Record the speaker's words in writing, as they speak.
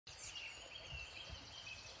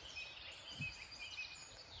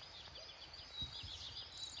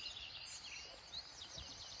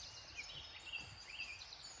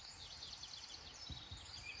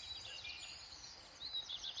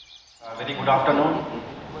Very good afternoon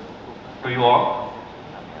to you all.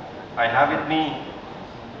 I have with me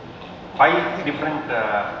 5 different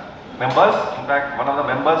members. In fact, one of the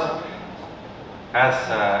members has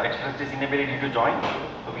expressed his inability to join.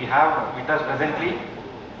 So we have with us presently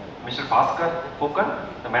Mr. Bhaskar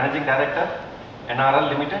Phukan, the Managing Director, NRL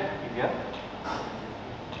Limited, is here.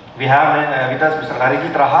 We have with us Mr.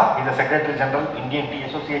 Harijit Raha, he is the Secretary General, Indian Tea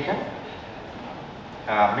Association.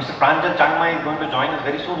 Mr. Pranjal Changmai is going to join us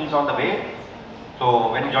very soon, he is on the way.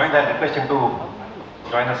 So when he joins, I will request him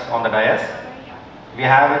to join us on the dais. We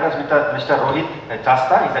have with us Mr. Rohit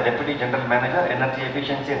Chasta, he is the Deputy General Manager, Energy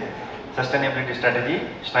Efficiency and Sustainability Strategy,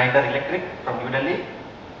 Schneider Electric from New Delhi.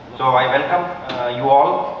 So I welcome you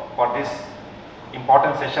all for this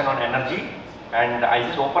important session on energy, and I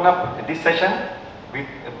just open up this session with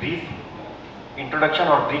a brief introduction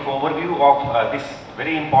or brief overview of this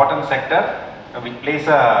very important sector which plays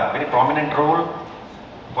a very prominent role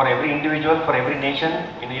for every individual, for every nation,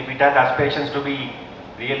 if it has aspirations to be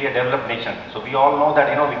really a developed nation. So we all know that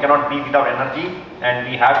we cannot be without energy, and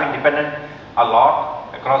we have been dependent a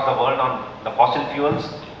lot across the world on the fossil fuels,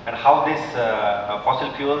 and how these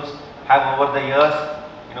fossil fuels have over the years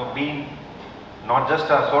been not just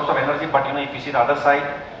a source of energy, but if you see the other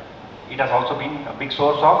side, it has also been a big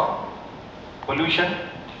source of pollution.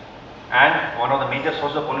 And one of the major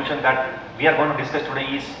sources of pollution that we are going to discuss today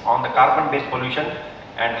is on the carbon based pollution,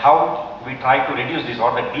 and how we try to reduce this,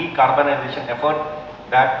 or the decarbonization effort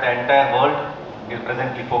that the entire world is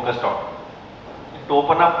presently focused on. To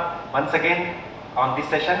open up once again on this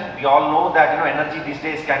session, we all know that energy these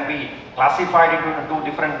days can be classified into 2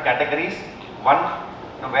 different categories. One,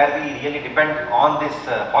 where we really depend on these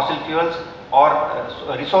fossil fuels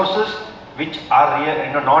or resources which are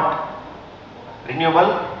not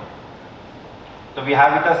renewable. So we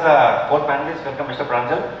have with us the 4 panelists. Welcome Mr.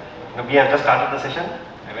 Pranjal. We have just started the session.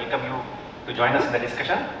 I welcome you to join us in the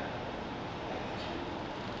discussion.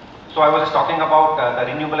 So I was just talking about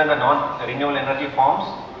the renewable and the non-renewable energy forms.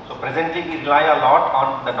 So presently we rely a lot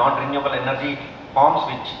on the non-renewable energy forms,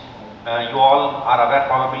 which you all are aware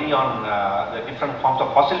probably on the different forms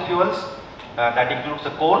of fossil fuels. That includes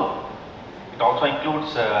the coal, it also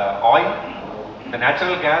includes oil, the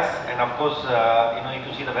natural gas, and of course if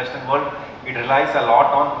you see the Western world, it relies a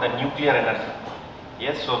lot on the nuclear energy.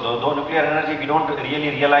 Yes, so though nuclear energy, we don't really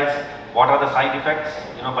realize what are the side effects,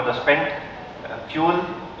 but the spent fuel,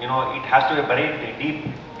 it has to be buried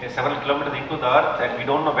deep several kilometers into the earth, and we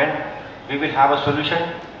don't know when we will have a solution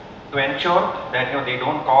to ensure that they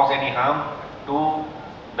don't cause any harm to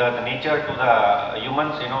the nature, to the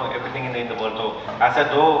humans, everything in the world. So as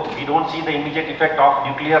though we don't see the immediate effect of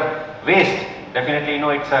nuclear waste, definitely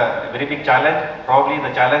it's a very big challenge. Probably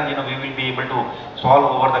the challenge we will be able to solve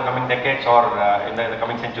over the coming decades or in the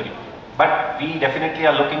coming century. But we definitely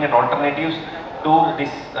are looking at alternatives to this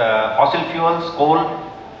fossil fuels, coal,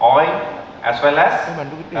 oil, as well as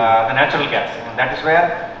the natural gas. And that is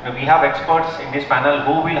where we have experts in this panel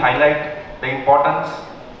who will highlight the importance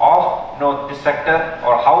of this sector,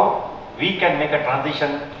 or how we can make a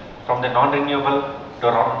transition from the non-renewable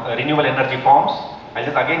to renewable energy forms. I'll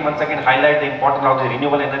just once again highlight the importance of the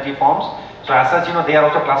renewable energy forms. So as such, they are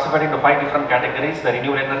also classified into 5 different categories. The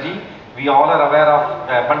renewable energy, we all are aware of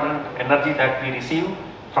the abundant energy that we receive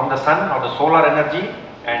from the sun or the solar energy,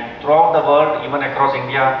 and throughout the world, even across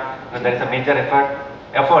India, there is a major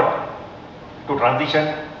effort to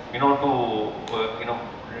transition, to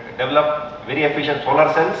develop very efficient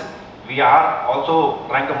solar cells. We are also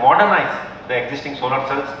trying to modernize the existing solar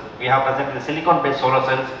cells. We have presently the silicon-based solar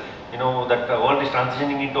cells. That the world is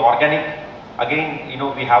transitioning into organic. Again,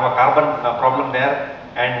 we have a carbon problem there,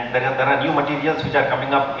 and there are new materials which are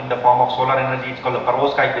coming up in the form of solar energy. It's called the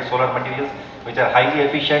perovskite-based solar materials, which are highly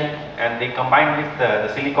efficient, and they combine with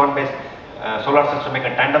the silicon-based solar cells to make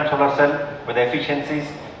a tandem solar cell, where the efficiencies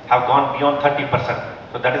have gone beyond 30%.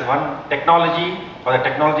 So that is one technology, or the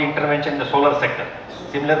technology intervention in the solar sector.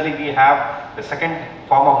 Similarly, we have the second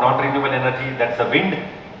form of non-renewable energy, that's the wind.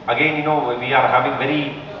 Again, we are having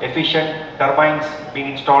very efficient turbines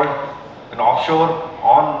being installed offshore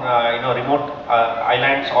on remote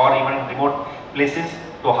islands or even remote places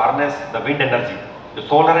to harness the wind energy. The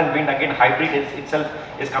solar and wind, again, hybrid itself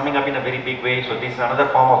is coming up in a very big way. So this is another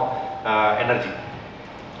form of energy,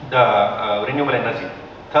 the renewable energy.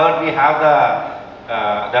 Third, we have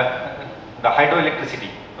the hydroelectricity.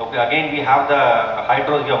 Okay, again, we have the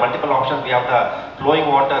hydro, we have multiple options. We have the flowing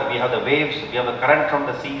water, we have the waves, we have the current from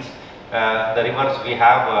the seas, the rivers, we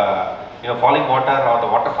have falling water or the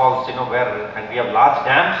waterfalls, and we have large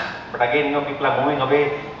dams. But again, people are moving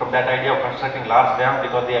away from that idea of constructing large dams,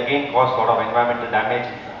 because they again cause a lot of environmental damage,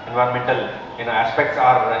 environmental aspects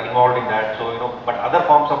are involved in that. So but other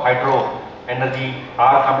forms of hydro energy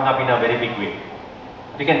are coming up in a very big way.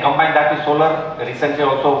 We can combine that with solar. Recently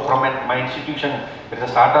also from my institution, there is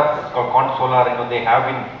a startup, it's called Quant Solar. They have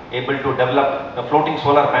been able to develop the floating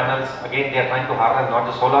solar panels. Again, they are trying to harness not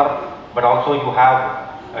just solar, but also you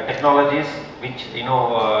have technologies which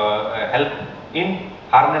help in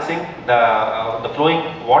harnessing the flowing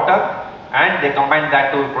water, and they combine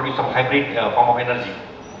that to produce some hybrid form of energy.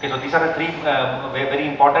 Okay, so these are the three very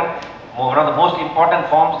important, one of the most important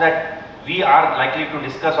forms that we are likely to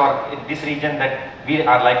discuss, or in this region that we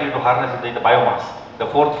are likely to harness the biomass, the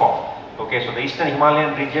fourth form. Okay, so the eastern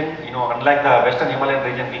Himalayan region, unlike the western Himalayan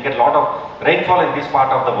region, we get a lot of rainfall in this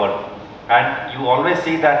part of the world, and you always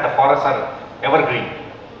see that the forests are evergreen.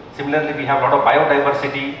 Similarly, we have a lot of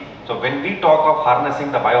biodiversity. So when we talk of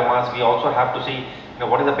harnessing the biomass, we also have to see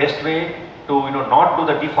what is the best way to not do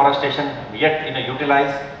the deforestation, yet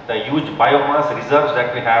utilize the huge biomass reserves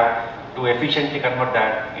that we have to efficiently convert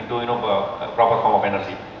that into a proper form of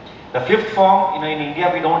energy. The fifth form, in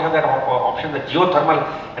India we don't have that option, the geothermal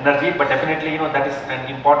energy, but definitely that is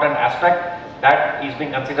an important aspect that is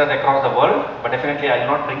being considered across the world. But definitely I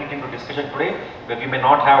will not bring it into discussion today, where we may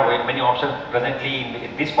not have many options presently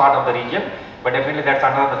in this part of the region, but definitely that's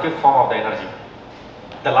another, the fifth form of the energy.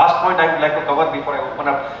 The last point I would like to cover before I open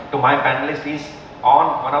up to my panelists is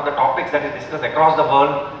on one of the topics that is discussed across the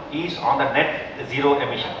world is on the net zero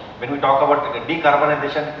emission. When we talk about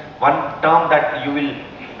decarbonization, one term that you will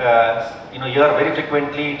hear very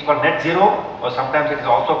frequently, it's called net zero, or sometimes it is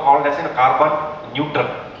also called as carbon neutral.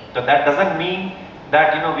 So that doesn't mean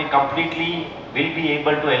that we completely will be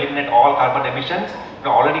able to eliminate all carbon emissions.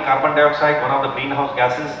 Already carbon dioxide, one of the greenhouse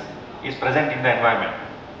gases, is present in the environment.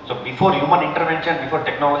 So before human intervention, before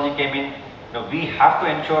technology came in, we have to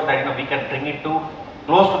ensure that we can bring it to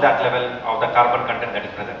close to that level of the carbon content that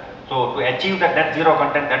is present. So to achieve that net zero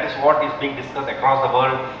content, that is what is being discussed across the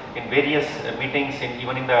world in various meetings,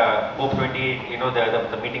 even in the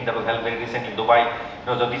COP28, the meeting that was held very recently in Dubai.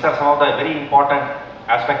 So these are some of the very important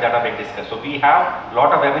aspects that are being discussed. So we have a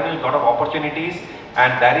lot of avenues, a lot of opportunities,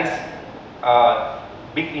 and there is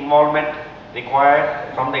big involvement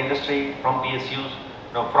required from the industry, from PSUs,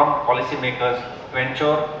 from policymakers to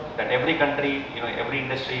ensure that every country, every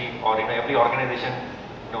industry, or every organization,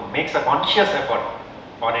 makes a conscious effort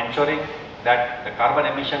on ensuring that the carbon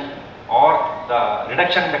emission or the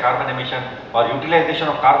reduction in the carbon emission or utilization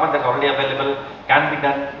of carbon that's already available can be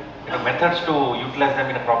done. Methods to utilize them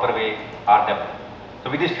in a proper way are developed.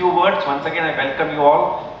 So with these few words, once again I welcome you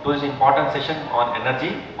all to this important session on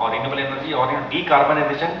energy or renewable energy or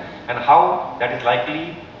decarbonization, and how that is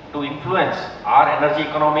likely to influence our energy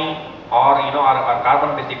economy or our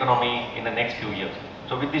carbon-based economy in the next few years.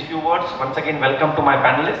 So with these few words, once again welcome to my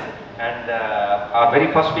panelists, and our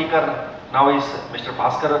very first speaker now is Mr.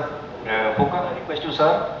 Bhaskar Phukar. I request you,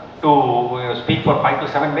 sir, to speak for 5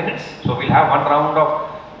 to 7 minutes. So we'll have one round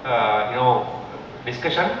of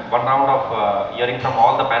discussion, one round of hearing from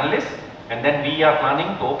all the panelists, and then we are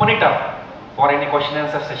planning to open it up for any question and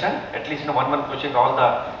answer session. At least one question all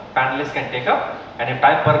the panelists can take up, and if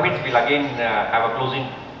time permits, we'll again have a closing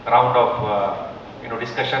round of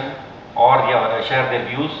discussion or share their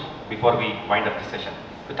views before we wind up the session.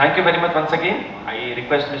 So thank you very much once again. I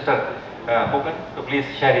request Mr. Phukar to please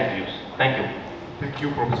share his views. Thank you. Thank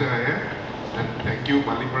you, Professor Iyer, and thank you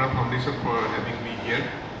Malikpura Foundation for having me here,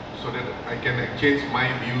 so that I can exchange my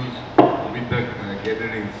views with the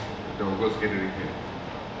gatherings, the August gathering here.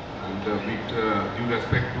 And with due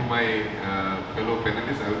respect to my fellow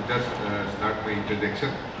panelists, I will just start my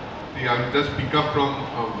introduction. I will just pick up from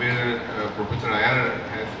where Professor Iyer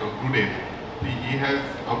has concluded. He has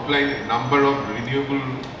outlined a number of renewable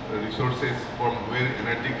resources from where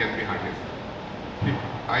energy can be harnessed.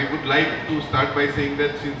 I would like to start by saying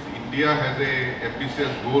that since India has an ambitious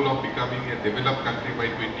goal of becoming a developed country by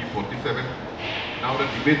 2047, now the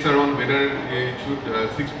debates are on whether should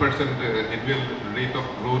 6% annual rate of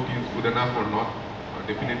growth is good enough or not.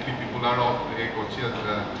 Definitely people are of a conscious,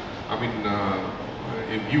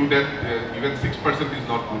 a view that even 6% is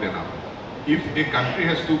not good enough. If a country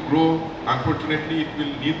has to grow, unfortunately it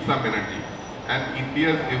will need some energy. And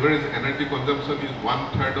India's average energy consumption is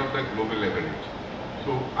 1/3 of the global average.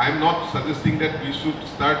 So I am not suggesting that we should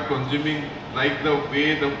start consuming like the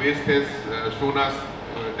way the West has shown us.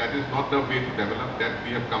 That is not the way to develop, that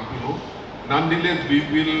we have come to know. Nonetheless, we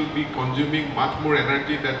will be consuming much more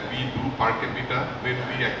energy that we do per capita when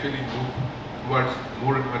we actually move towards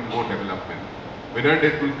more and more development. Whether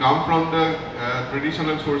that will come from the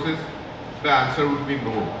traditional sources, the answer would be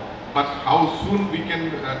no. But how soon we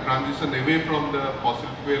can transition away from the fossil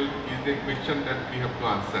fuel is a question that we have to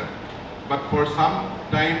answer. But for some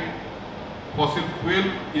time, fossil fuel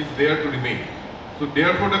is there to remain. So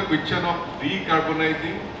therefore the question of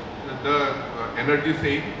decarbonizing the energy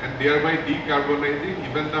chain and thereby decarbonizing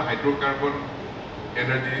even the hydrocarbon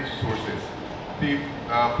energy sources.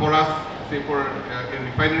 For us, say for a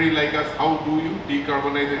refinery like us, how do you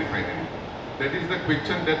decarbonize a refinery? That is the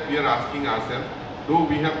question that we are asking ourselves. Though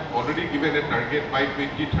we have already given a target by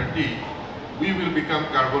 2030, we will become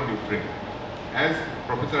carbon neutral. As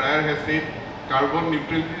Professor Iyer has said, carbon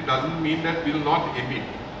neutrality doesn't mean that we will not emit.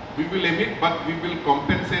 We will emit, but we will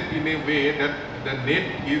compensate in a way that the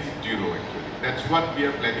net is zero actually. That's what we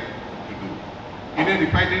are planning to do. In a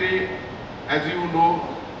refinery, as you know,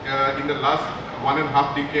 in the last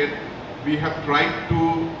 1.5 decades, we have tried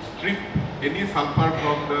to strip any sulfur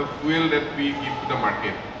from the fuel that we give to the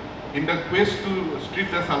market. In the quest to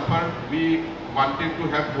strip the sulfur, we wanted to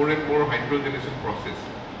have more and more hydrogenation process,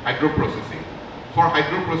 hydroprocessing. For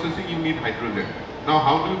hydroprocessing, you need hydrogen. Now,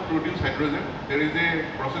 how do you produce hydrogen? There is a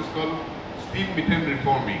process called steam methane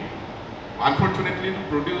reforming. Unfortunately, to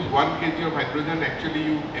produce 1 kg of hydrogen, actually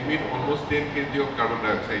you emit almost 10 kg of carbon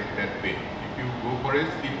dioxide that way. If you go for a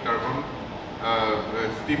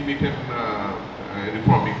steam methane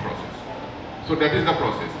reforming process. So that is the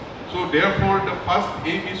process. So therefore, the first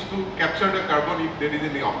aim is to capture the carbon if there is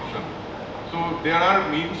any option. So there are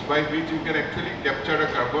means by which you can actually capture the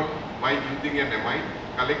carbon by using an amine,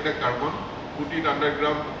 collect the carbon, put it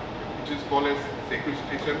underground, which is called as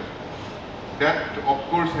sequestration. That of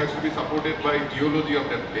course has to be supported by geology of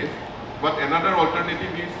that place. But another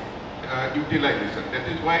alternative is utilization. That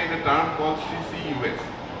is why the term called CCUS.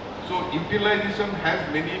 So utilization has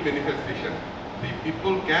many manifestations. The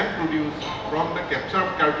people can produce from the captured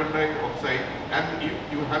carbon dioxide, and if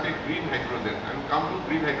you have a green hydrogen, I will come to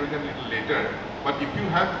green hydrogen a little later, but if you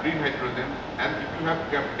have green hydrogen and if you have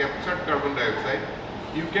captured carbon dioxide,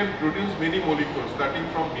 you can produce many molecules starting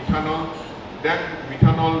from methanol, then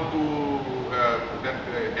methanol to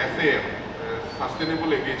SAF,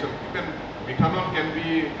 sustainable aviation. Even methanol can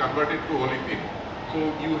be converted to olefin. So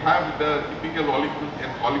you have the typical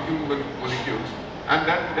olefin molecules, and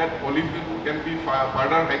that olefin can be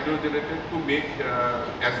further hydrogenated to make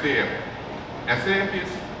SAF. SAF is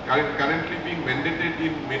currently being mandated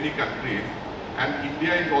in many countries, and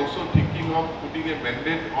India is also thinking of putting a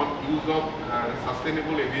mandate on use of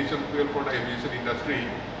sustainable aviation fuel for the aviation industry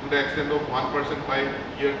to the extent of 1% by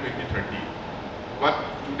year 2030. But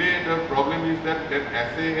today the problem is that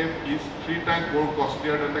SAF is 3 times more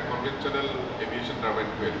costlier than the conventional aviation turbine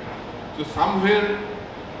fuel. So somewhere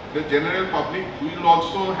the general public will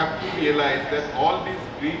also have to realize that all these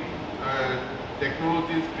green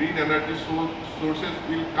technologies, green energy sources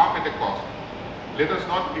will come at a cost. Let us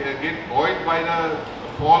not get buoyed by the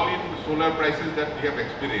fall in solar prices that we have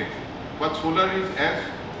experienced. But solar is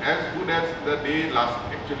as good as the day lasts.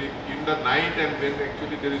 Actually, in the night and when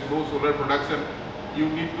actually there is no solar production, you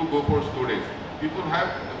need to go for storage. People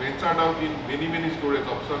have ventured out in many storage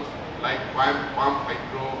options like pump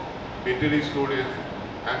hydro, battery storage,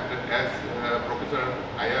 and as Professor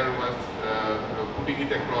Iyer was putting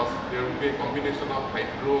it across, there will be a combination of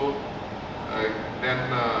hydro, then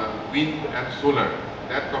wind and solar.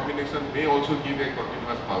 That combination may also give a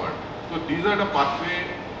continuous power. So these are the pathway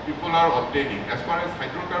people are obtaining. As far as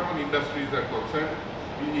hydrocarbon industries are concerned,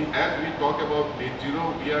 as we talk about net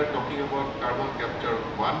zero, we are talking about carbon capture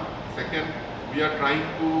 1. Second, we are trying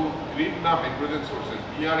to green the hydrogen sources.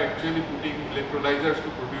 We are actually putting electrolyzers to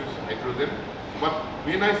produce hydrogen. But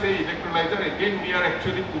when I say electrolyzer, again we are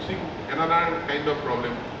actually pushing another kind of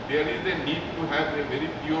problem. There is a need to have a very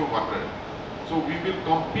pure water. So we will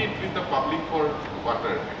compete with the public for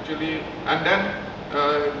water actually, and then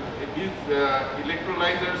these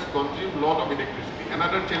electrolyzers consume a lot of electricity.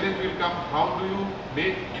 Another challenge will come, how do you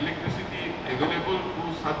make electricity available to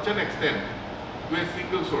such an extent to a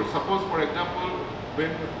single source? Suppose for example, when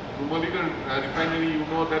Numaligarh refinery, you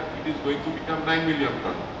know that it is going to become 9 million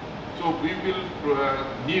ton. So we will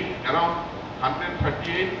need around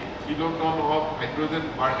 138 kiloton of hydrogen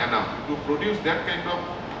per annum. To produce that kind of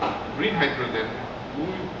green hydrogen,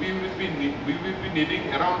 we will be needing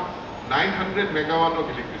around 900 megawatt of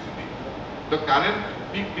electricity. The current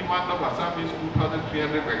peak demand of Assam is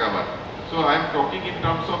 2,300 megawatt. So I am talking in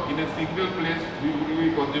terms of in a single place we will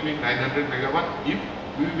be consuming 900 megawatt if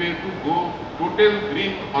we were to go total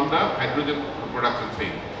green on the hydrogen production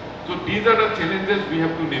chain. So these are the challenges we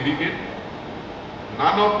have to navigate.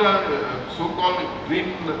 None of the so-called green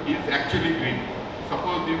is actually green.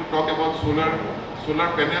 Suppose you talk about solar, solar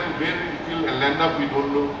panel, where it will land up, we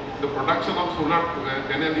don't know. The production of solar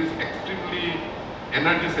panel is extremely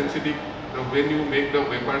energy sensitive. When you make the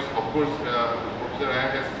wafers, of course, Professor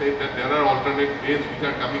Iyer has said that there are alternate ways which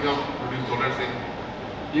are coming up to produce solar cell.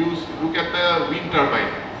 You look at the wind turbine,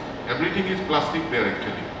 everything is plastic there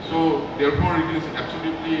actually. So therefore it is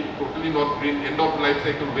absolutely totally not green, end of life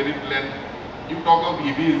cycle very bland. You talk of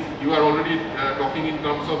EVs, you are already talking in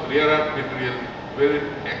terms of rare earth material, where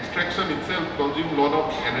extraction itself consumes a lot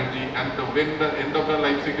of energy, and when the end of the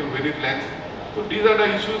life cycle very bland. So these are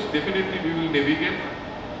the issues definitely we will navigate.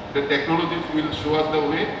 The technologies will show us the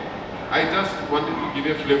way. I just wanted to give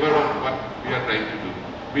a flavor of what we are trying to do.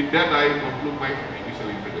 With that, I conclude my initial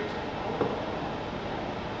introduction.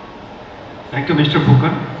 Thank you, Mr.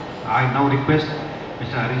 Phukan. I now request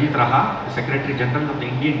Mr. Arijit Raha, the Secretary General of the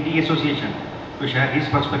Indian Tea Association, to share his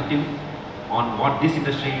perspective on what this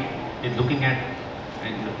industry is looking at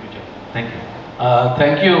in the future. Thank you.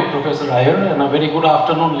 Thank you, Professor Iyer, and a very good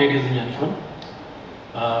afternoon, ladies and gentlemen.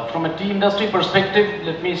 From a tea industry perspective,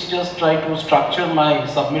 let me just try to structure my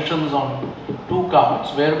submissions on two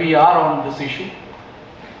counts, where we are on this issue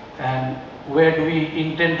and where do we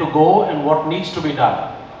intend to go and what needs to be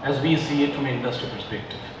done as we see it from an industry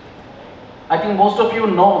perspective. I think most of you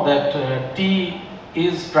know that tea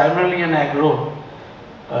is primarily an agro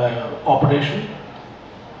operation,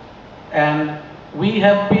 and we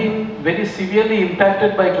have been very severely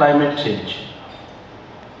impacted by climate change.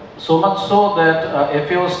 So much so that a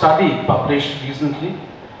FAO study published recently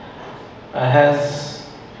has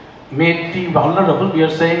made tea vulnerable. We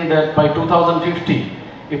are saying that by 2050,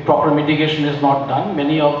 if proper mitigation is not done,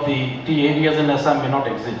 many of the tea areas in Assam may not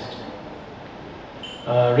exist.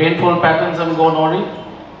 Rainfall patterns have gone awry.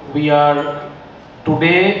 We are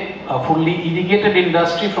today a fully irrigated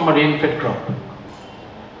industry from a rain-fed crop.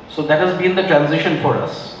 So that has been the transition for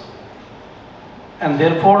us. And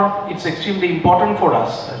therefore, it's extremely important for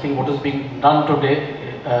us. I think what is being done today,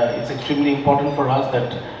 it's extremely important for us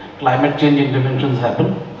that climate change interventions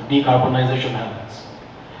happen, decarbonization happens.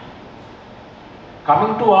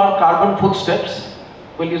 Coming to our carbon footsteps,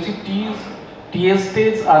 well, you see, tea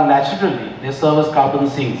estates are naturally, they serve as carbon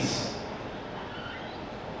sinks.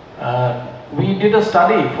 We did a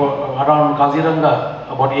study for around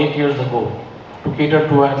Kaziranga about 8 years ago to cater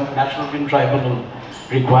to a National Green Tribunal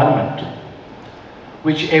requirement,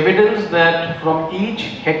 which evidenced that from each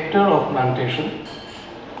hectare of plantation,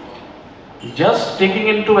 just taking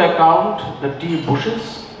into account the tea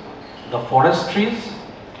bushes, the forest trees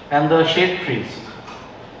and the shade trees,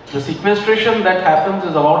 the sequestration that happens is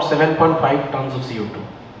about 7.5 tons of CO2.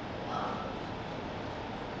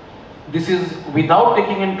 This is without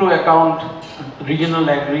taking into account regional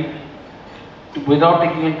agri, without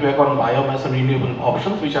taking into account biomass and renewable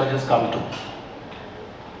options, which I'll just come to.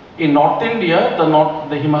 In North India,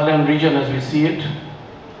 the Himalayan region as we see it,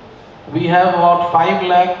 we have about 5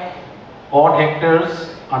 lakh odd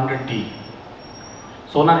hectares under tea.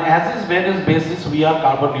 So on an as is where is basis, we are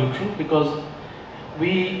carbon neutral because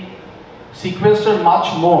we sequester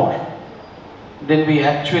much more than we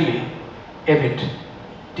actually emit.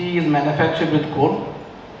 Tea is manufactured with coal.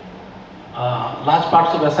 Large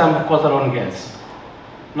parts of Assam, of course, are on gas.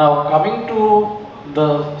 Now coming to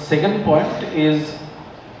the second point is,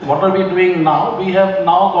 what are we doing now? We have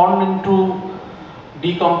now gone into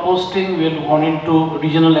decomposting, we have gone into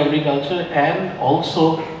regional agriculture, and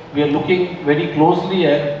also we are looking very closely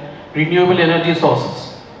at renewable energy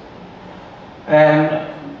sources. And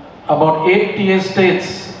about 8 tea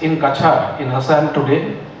estates in Kachar, in Assam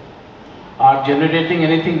today, are generating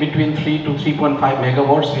anything between 3 to 3.5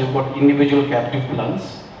 megawatts. We have got individual captive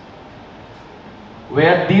plants,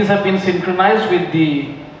 where these have been synchronized with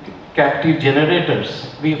the captive generators.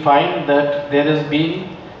 We find that there has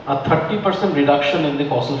been a 30% reduction in the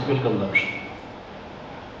fossil fuel consumption.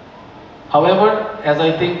 However, as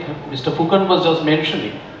I think Mr. Phukan was just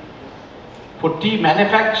mentioning, for tea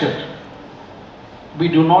manufacture, we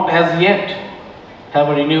do not as yet have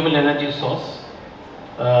a renewable energy source.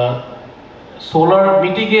 Solar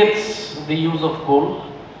mitigates the use of coal,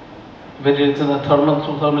 whether it's in the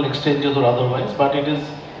thermal exchanges or otherwise, but it is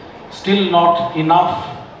still not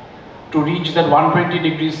enough to reach that 120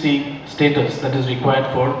 degrees C status that is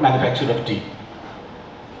required for manufacture of tea.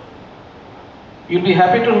 You'll be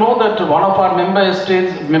happy to know that one of our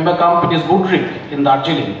member companies, Goodrick in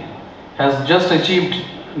Darjeeling, has just achieved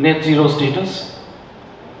net zero status.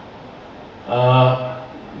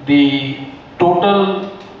 The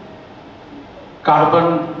total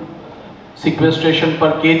carbon sequestration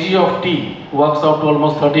per kg of tea works out to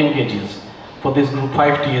almost 13 kgs for this group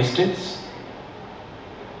 5 tea estates.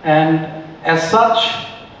 And as such,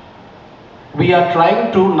 we are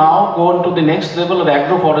trying to now go on to the next level of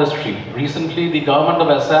agroforestry. Recently, the government of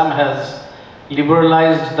Assam has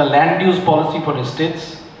liberalized the land use policy for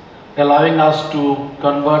estates, allowing us to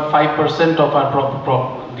convert 5% of our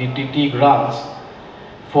tea grants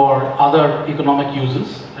for other economic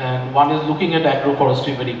uses, and one is looking at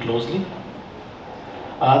agroforestry very closely.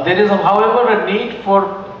 There is, however, a need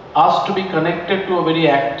for us to be connected to a very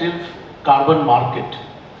active carbon market,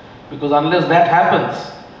 because unless that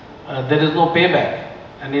happens, there is no payback,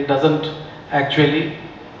 and it doesn't actually,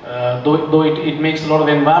 though it makes a lot of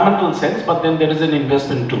environmental sense, but then there is an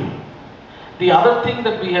investment too. The other thing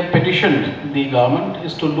that we have petitioned the government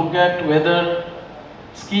is to look at whether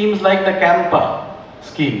schemes like the CAMPA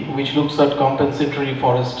scheme, which looks at compensatory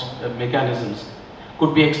forest mechanisms,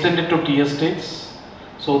 could be extended to tea estates,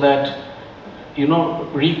 so that, you know,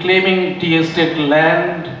 reclaiming tea estate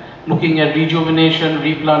land, looking at rejuvenation,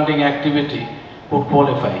 replanting activity would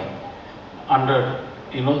qualify under,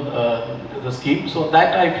 you know, the scheme. So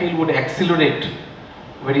that, I feel, would accelerate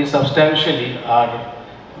very substantially our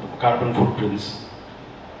carbon footprints.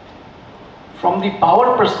 From the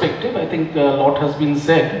power perspective, I think a lot has been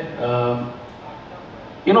said.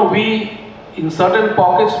 You know, we, in certain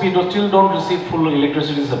pockets, we still don't receive full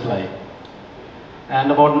electricity supply.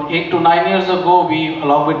 And about 8 to 9 years ago, we,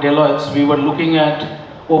 along with Deloitte, we were looking at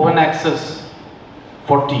open access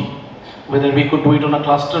for tea, whether we could do it on a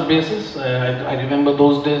cluster basis. I remember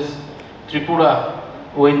those days, Tripura,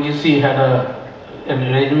 ONGC had an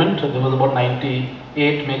arrangement. There was about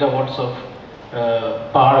 98 megawatts of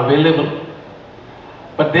power available.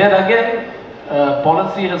 But there again,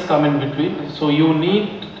 policy has come in between. So you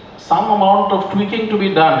need some amount of tweaking to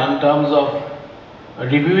be done in terms of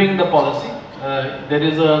reviewing the policy. There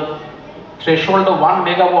is a threshold of 1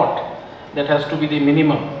 megawatt that has to be the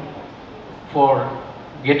minimum for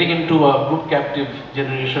getting into a group captive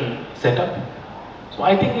generation setup. So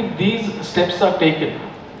I think if these steps are taken,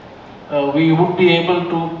 we would be able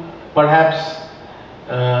to perhaps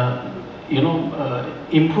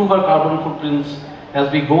improve our carbon footprints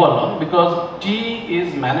as we go along, because tea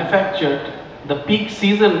is manufactured, the peak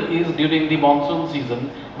season is during the monsoon season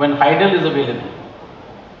when hydel is available.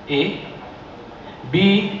 A.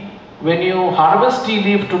 B. When you harvest tea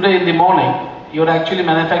leaf today in the morning, you are actually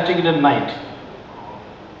manufacturing it at night.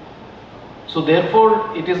 So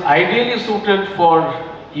therefore, it is ideally suited for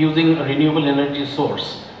using a renewable energy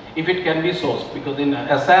source, if it can be sourced, because in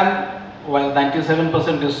Assam, while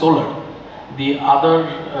 97% is solar, the other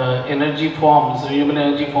energy forms, renewable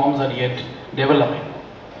energy forms, are yet developing.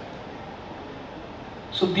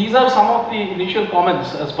 So these are some of the initial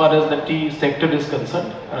comments as far as the tea sector is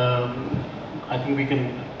concerned. I think we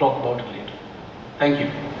can talk about it later. Thank you.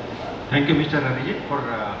 Thank you, Mr. Arijit, for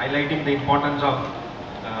highlighting the importance of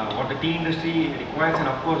what the tea industry requires, and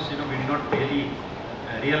of course, you know, we do not really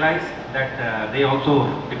realize that they also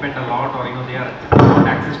depend a lot, or, you know, they are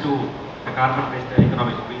access to the carbon-based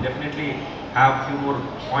economy. We definitely have few more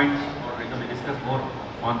points, or, you know, we discuss more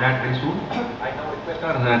on that very soon. I now request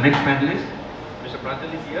our next panelist, Mr.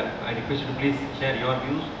 Pranjal is here. I request you to please share your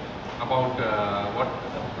views about what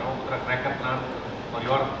the Brahmaputra cracker plant or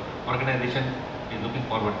your organization is looking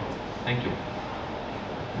forward to. Thank you.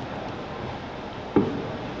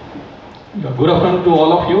 Good afternoon to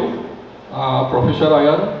all of you, Professor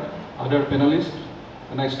Iyer, other panelists,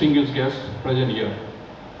 and distinguished guests present here.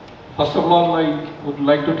 First of all, I would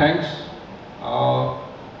like to thank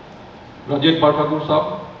Rajat Pathakur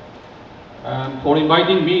Sahab and for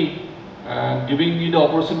inviting me and giving me the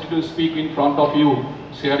opportunity to speak in front of you,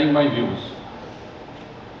 sharing my views.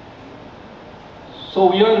 So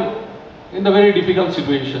we are in a very difficult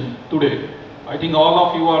situation today. I think all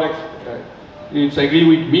of you are agree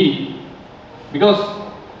with me, because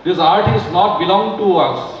this art is not belong to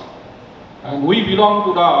us, and we belong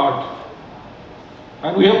to the art,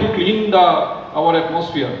 and we have to clean our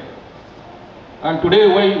atmosphere. And today,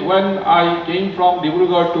 when I came from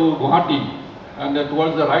Dibrugarh to Guwahati, and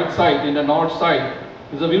towards the right side, in the north side,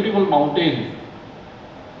 is a beautiful mountain.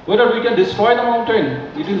 Whether we can destroy the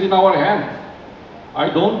mountain, it is in our hand. I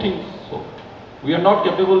don't think so. We are not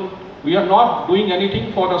capable. We are not doing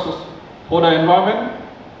anything for the environment.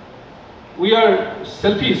 We are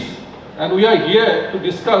selfish, and we are here to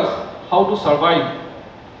discuss how to survive.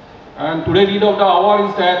 And today, need of the hour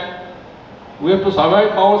is that we have to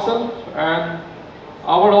survive ourselves, and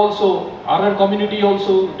our community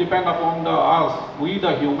also depend upon us. We,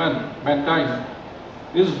 the mankind,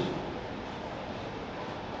 is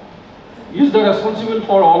the responsible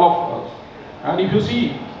for all of us. And if you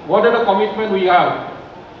see what are the commitment we have,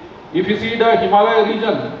 if you see the Himalaya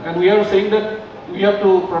region, and we are saying that we have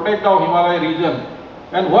to protect our Himalaya region,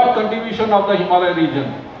 And what contribution of the Himalaya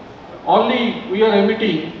region? Only we are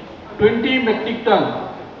emitting 20 metric ton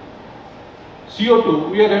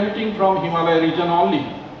CO2 we are emitting from Himalaya region only.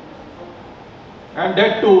 And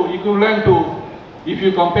that too equivalent to, if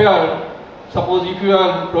you compare, suppose if you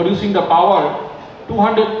are producing the power,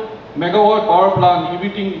 200 megawatt power plant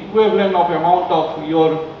emitting equivalent of amount of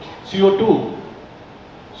your CO2.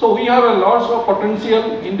 So we have a lot of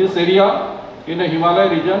potential in this area, in the Himalaya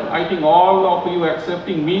region. I think all of you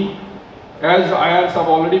accepting me, as I have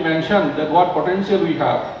already mentioned, that what potential we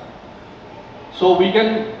have. So we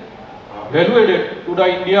can evaluate it to the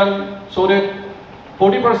Indian, so that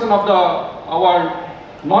 40% of our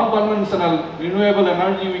non-conventional renewable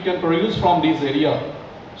energy we can produce from this area.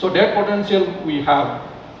 So that potential we have.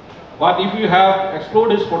 But if we have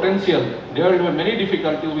explored this potential, there are many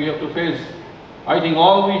difficulties we have to face. I think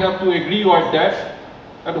all we have to agree on that,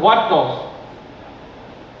 at what cost.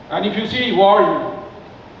 And if you see world,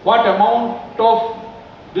 what amount of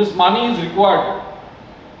this money is required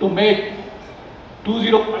to make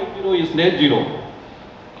 2050 is net zero.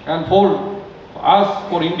 And for us,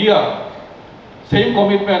 for India, same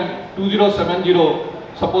commitment 2070,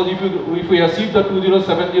 suppose if we achieve the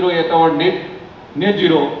 2070 at our net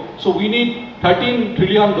zero, so we need $13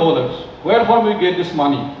 trillion. Where from we get this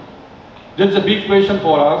money? That's a big question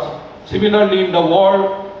for us. Similarly, in the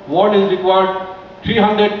world is required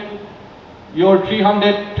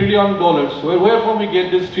 $300 trillion. Where from we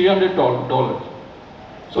get this $300?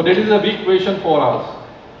 So that is a big question for us.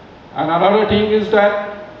 And another thing is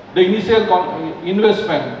that the initial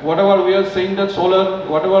investment, whatever we are saying that solar,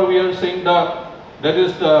 whatever we are saying that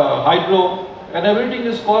is the hydro, and everything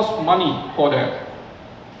is cost money for that.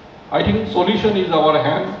 I think solution is our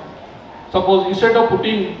hand. Suppose instead of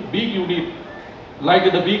putting big unit like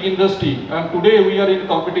the big industry, and today we are in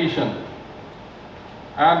competition,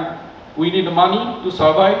 and we need money to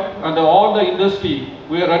survive, and all the industry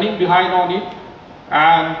we are running behind on it,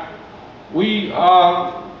 and we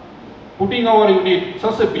are putting our unit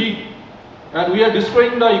such a big, and we are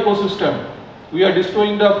destroying the ecosystem, we are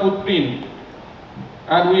destroying the footprint,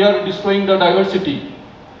 and we are destroying the diversity.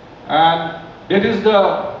 And that is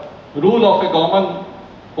the rule of a government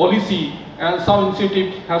policy, and some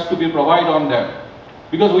incentive has to be provided on that.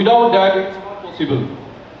 Because without that, it's not possible.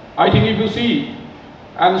 I think if you see,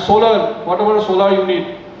 and solar, whatever solar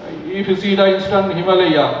unit, if you see the Eastern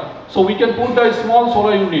Himalaya, so we can put the small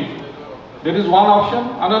solar unit. That is one option.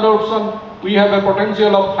 Another option, we have a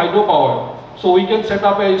potential of hydropower. So we can set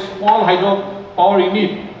up a small hydropower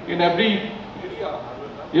unit in every area,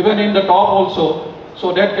 even in the top also.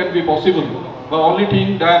 So that can be possible. The only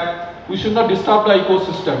thing that we should not disturb the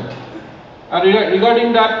ecosystem. And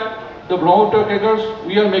regarding that, the brownwater crackers,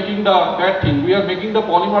 we are making the bad thing. We are making the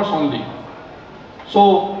polymers only.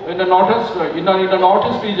 So in the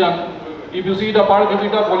northeast region, if you see the per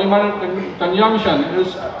capita polymer consumption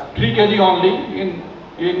is 3 kg only.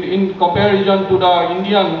 In comparison to the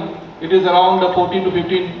Indian, it is around 14 to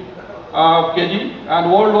 15 kg,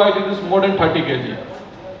 and worldwide it is more than 30 kg.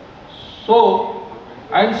 So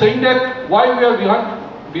I am saying that why we are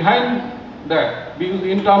behind that, because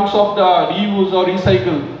in terms of the reuse or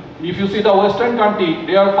recycle, if you see the Western country,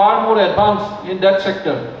 they are far more advanced in that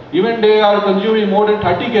sector. Even they are consuming more than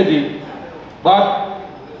 30 kg, but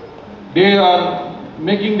they are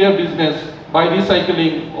making their business by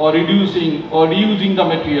recycling or reducing or reusing the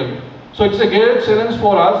material. So it's a great challenge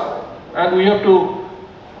for us, and we have to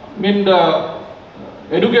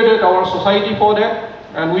educate our society for that,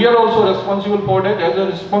 and we are also responsible for that as a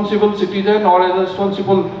responsible citizen or as a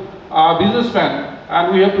responsible businessman,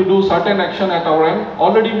 and we have to do certain action at our end.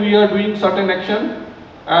 Already we are doing certain action,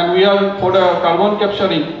 and we are for the carbon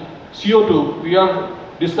capturing CO2, we are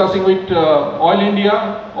discussing with Oil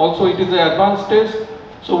India, also it is an advanced stage.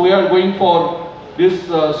 So we are going for this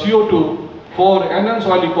CO2 for enhanced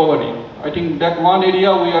oil recovery. I think that one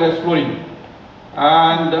area we are exploring.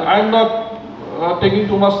 And I am not taking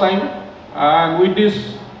too much time. And with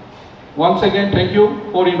this, once again, thank you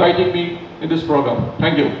for inviting me in this program.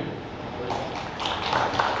 Thank you.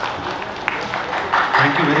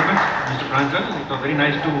 Thank you very much, Mr. Pranjal. It was very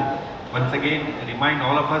nice to once again remind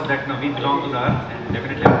all of us that we belong to the earth, and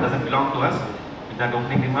definitely it doesn't belong to us. With that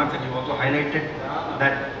opening remarks, and you also highlighted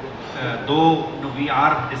that though we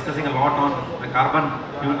are discussing a lot on the carbon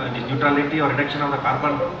neutrality or reduction of the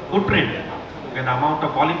carbon footprint, the amount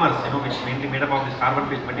of polymers, which is mainly made up of these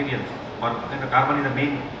carbon-based materials, or carbon is the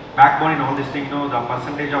main backbone in all this thing. The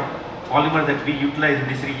percentage of polymers that we utilize in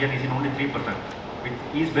this region is in only 3%, which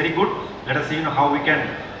is very good. Let us see how we can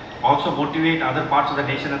also motivate other parts of the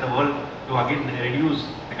nation and the world to again reduce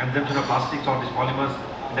the consumption of plastics or these polymers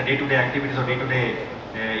in the day-to-day activities or day-to-day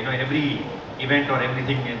every event or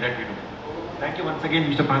everything that we do. Thank you once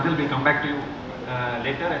again, Mr. Pranjal. We'll come back to you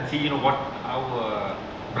later and see how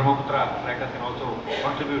Brahmaputra tracker can also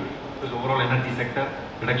contribute to the overall energy sector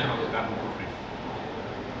reduction of the carbon footprint.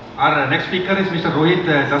 Our next speaker is Mr. Rohit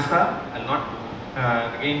Zasta. I'll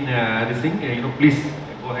not again this thing. Please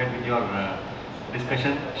go ahead with your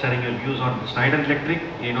discussion, sharing your views on Schneider Electric.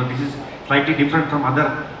 This is slightly different from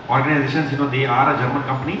other organizations. They are a German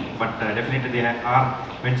company, but definitely they are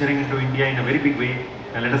venturing into India in a very big way.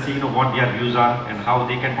 And let us see, what their views are and how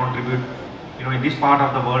they can contribute, in this part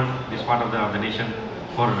of the world, this part of the nation,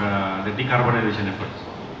 for the decarbonization efforts.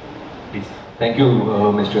 Please. Thank you,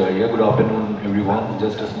 Mr. Iyer. Good afternoon, everyone.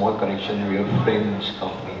 Just a small correction, we are a French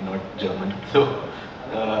company, not German. So,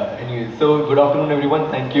 anyway, so good afternoon,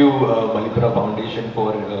 everyone. Thank you, Malipura Foundation,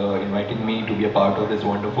 for inviting me to be a part of this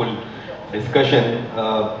wonderful discussion.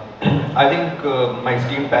 I think my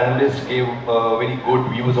esteemed panelists gave very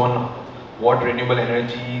good views on what renewable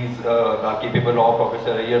energies are capable of.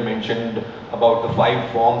 Professor Iyer mentioned about the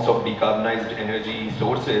 5 forms of decarbonized energy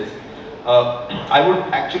sources. I would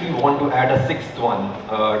actually want to add a 6th one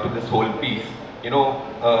to this whole piece. In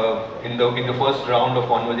the first round of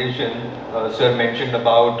conversation, Sir mentioned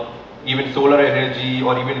about even solar energy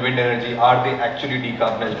or even wind energy. Are they actually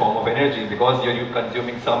decarbonized form of energy? Because you're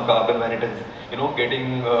consuming some carbon when it is,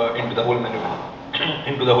 getting into the whole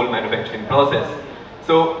manufacturing process.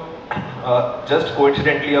 So, just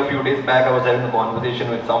coincidentally, a few days back, I was having a conversation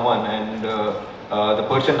with someone, and the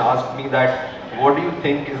person asked me that, what do you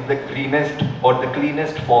think is the greenest or the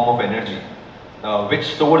cleanest form of energy?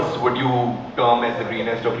 Which source would you term as the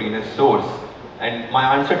greenest or cleanest source? And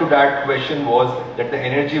my answer to that question was that the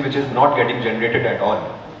energy which is not getting generated at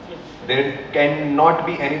all. There cannot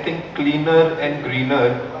be anything cleaner and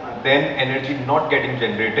greener than energy not getting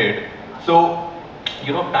generated. So,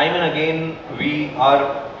 time and again, we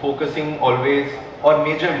are focusing always or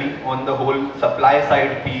majorly on the whole supply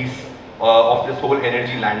side piece of this whole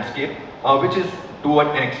energy landscape, which is to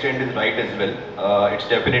an extent is right as well. It's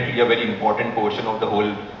definitely a very important portion of the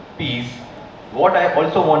whole piece. What I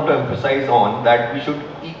also want to emphasize on that we should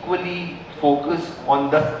equally focus on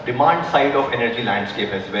the demand side of energy landscape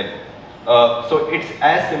as well. So it's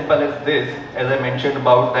as simple as this, as I mentioned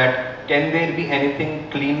about that, can there be anything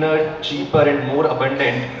cleaner, cheaper and more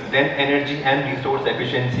abundant than energy and resource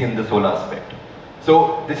efficiency in this whole aspect?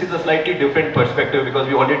 So this is a slightly different perspective because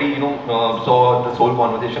we already saw this whole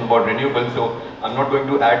conversation about renewables, so I'm not going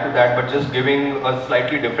to add to that, but just giving a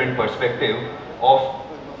slightly different perspective of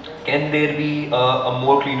can there be a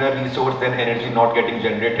more cleaner resource than energy not getting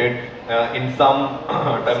generated. In some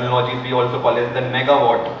terminologies we also call it the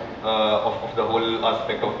megawatt of the whole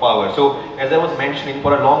aspect of power. So as I was mentioning,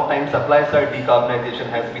 for a long time supply side decarbonization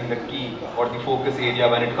has been the key or the focus area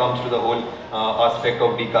when it comes to the whole aspect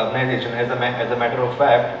of decarbonization. As a matter of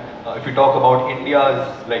fact, if you talk about India's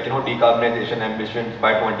decarbonization ambitions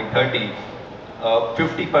by 2030,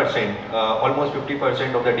 50%, almost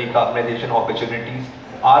 50% of the decarbonization opportunities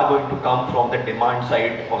are going to come from the demand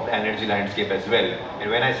side of the energy landscape as well.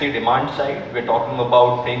 And when I say demand side, we're talking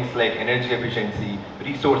about things like energy efficiency,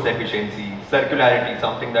 resource efficiency, circularity,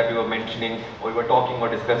 something that we were mentioning or we were talking or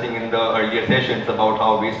discussing in the earlier sessions about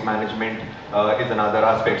how waste management is another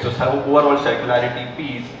aspect. So overall circularity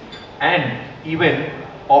piece and even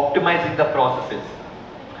optimizing the processes,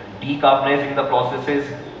 decarbonizing the processes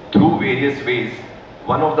through various ways.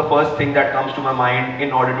 One of the first thing that comes to my mind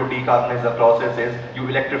in order to decarbonize the process is you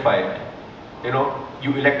electrify it.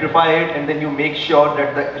 You electrify it and then you make sure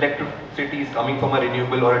that the electricity is coming from a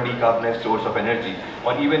renewable or a decarbonized source of energy.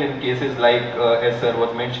 Or even in cases like, as Sir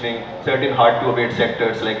was mentioning, certain hard to abate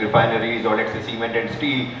sectors like refineries or let's say cement and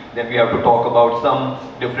steel, then we have to talk about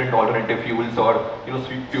some different alternative fuels or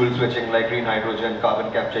fuel switching like green hydrogen,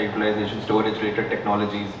 carbon capture, utilization, storage related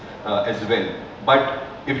technologies as well. But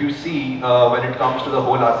if you see, when it comes to the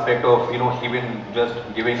whole aspect of, even just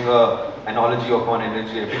giving an analogy upon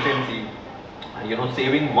energy efficiency,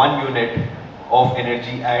 saving 1 unit of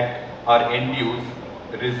energy at our end use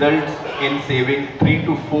results in saving 3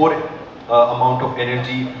 to 4 amount of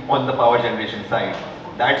energy on the power generation side.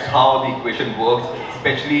 That's how the equation works,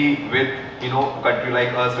 especially with a country like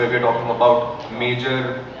us where we're talking about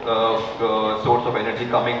major source of energy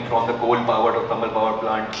coming from the coal powered or thermal power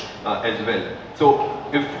plant as well. So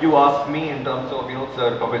if you ask me in terms of,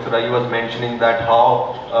 Sir Professor Iyer was mentioning that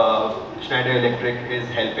how Schneider Electric is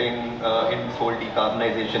helping in this whole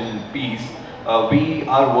decarbonization piece, we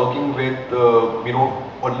are working with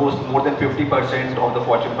almost more than 50% of the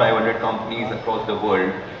Fortune 500 companies across the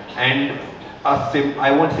world. And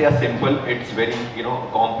I won't say a simple, it's very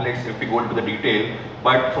complex if we go into the detail,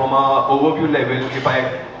 but from a overview level, if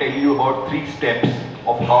I tell you about 3 steps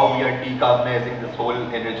of how we are decarbonizing this whole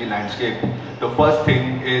energy landscape, the first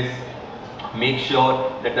thing is make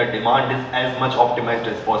sure that the demand is as much optimized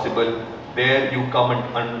as possible. There you come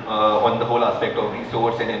on the whole aspect of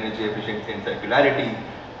resource and energy efficiency and circularity.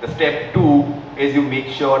 The step 2 is you make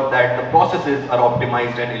sure that the processes are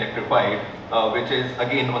optimized and electrified, which is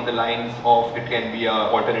again on the lines of it can be an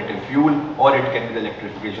alternative fuel or it can be the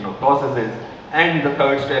electrification of processes. And the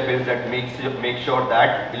third step is that make sure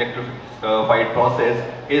that electrified process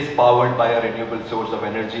is powered by a renewable source of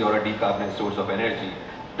energy or a decarbonized source of energy.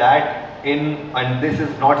 And this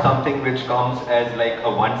is not something which comes as like a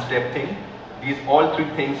one-step thing. These all 3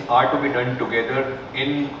 things are to be done together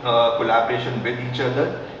in collaboration with each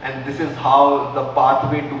other, and this is how the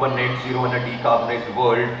pathway to a net zero and a decarbonized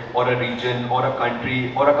world or a region or a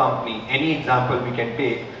country or a company, any example we can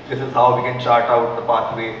take, this is how we can chart out the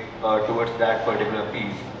pathway towards that particular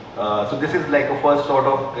piece. So this is like a first sort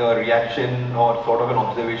of reaction or sort of an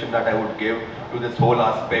observation that I would give to this whole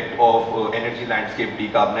aspect of energy landscape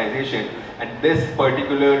decarbonization. And this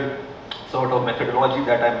particular sort of methodology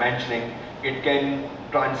that I'm mentioning, it can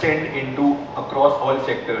transcend into across all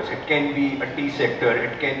sectors. It can be a tea sector,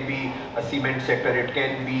 it can be a cement sector, it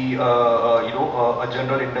can be a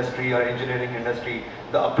general industry or engineering industry.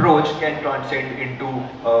 The approach can transcend into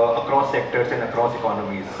across sectors and across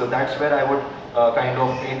economies. So that's where I would kind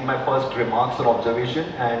of end my first remarks or observation,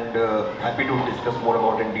 and happy to discuss more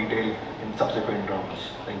about in detail in subsequent rounds.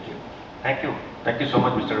 Thank you. Thank you so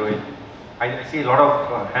much, Mr. Rohit. I see a lot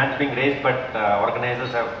of hands being raised, but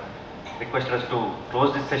organizers have requested us to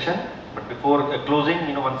close this session. But before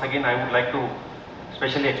closing, once again, I would like to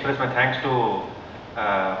especially express my thanks to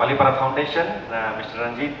Valipara Foundation, Mr.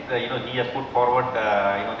 Ranjit. He has put forward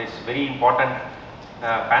this very important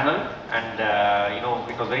panel, and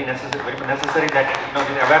it was very necessary that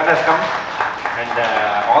the awareness comes, and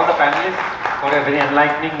all the panelists for a very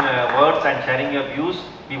enlightening words and sharing your views.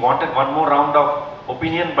 We wanted one more round of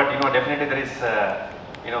opinion, but definitely there is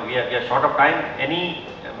we are short of time. Any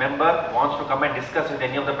member wants to come and discuss with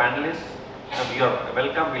any of the panelists, you are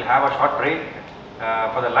welcome. We'll have a short break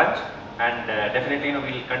for the lunch, and definitely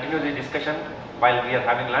we'll continue the discussion while we are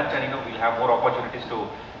having lunch, and we'll have more opportunities to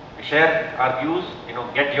share our views,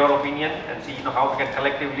 get your opinion, and see how we can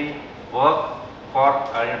collectively work for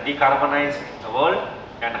a decarbonized world,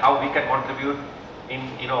 and how we can contribute in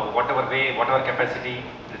whatever way, whatever capacity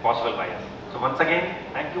is possible by us. So once again,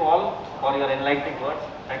 thank you all for your enlightening words.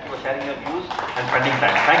 Thank you for sharing your views and spending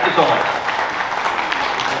time. Thank you so much.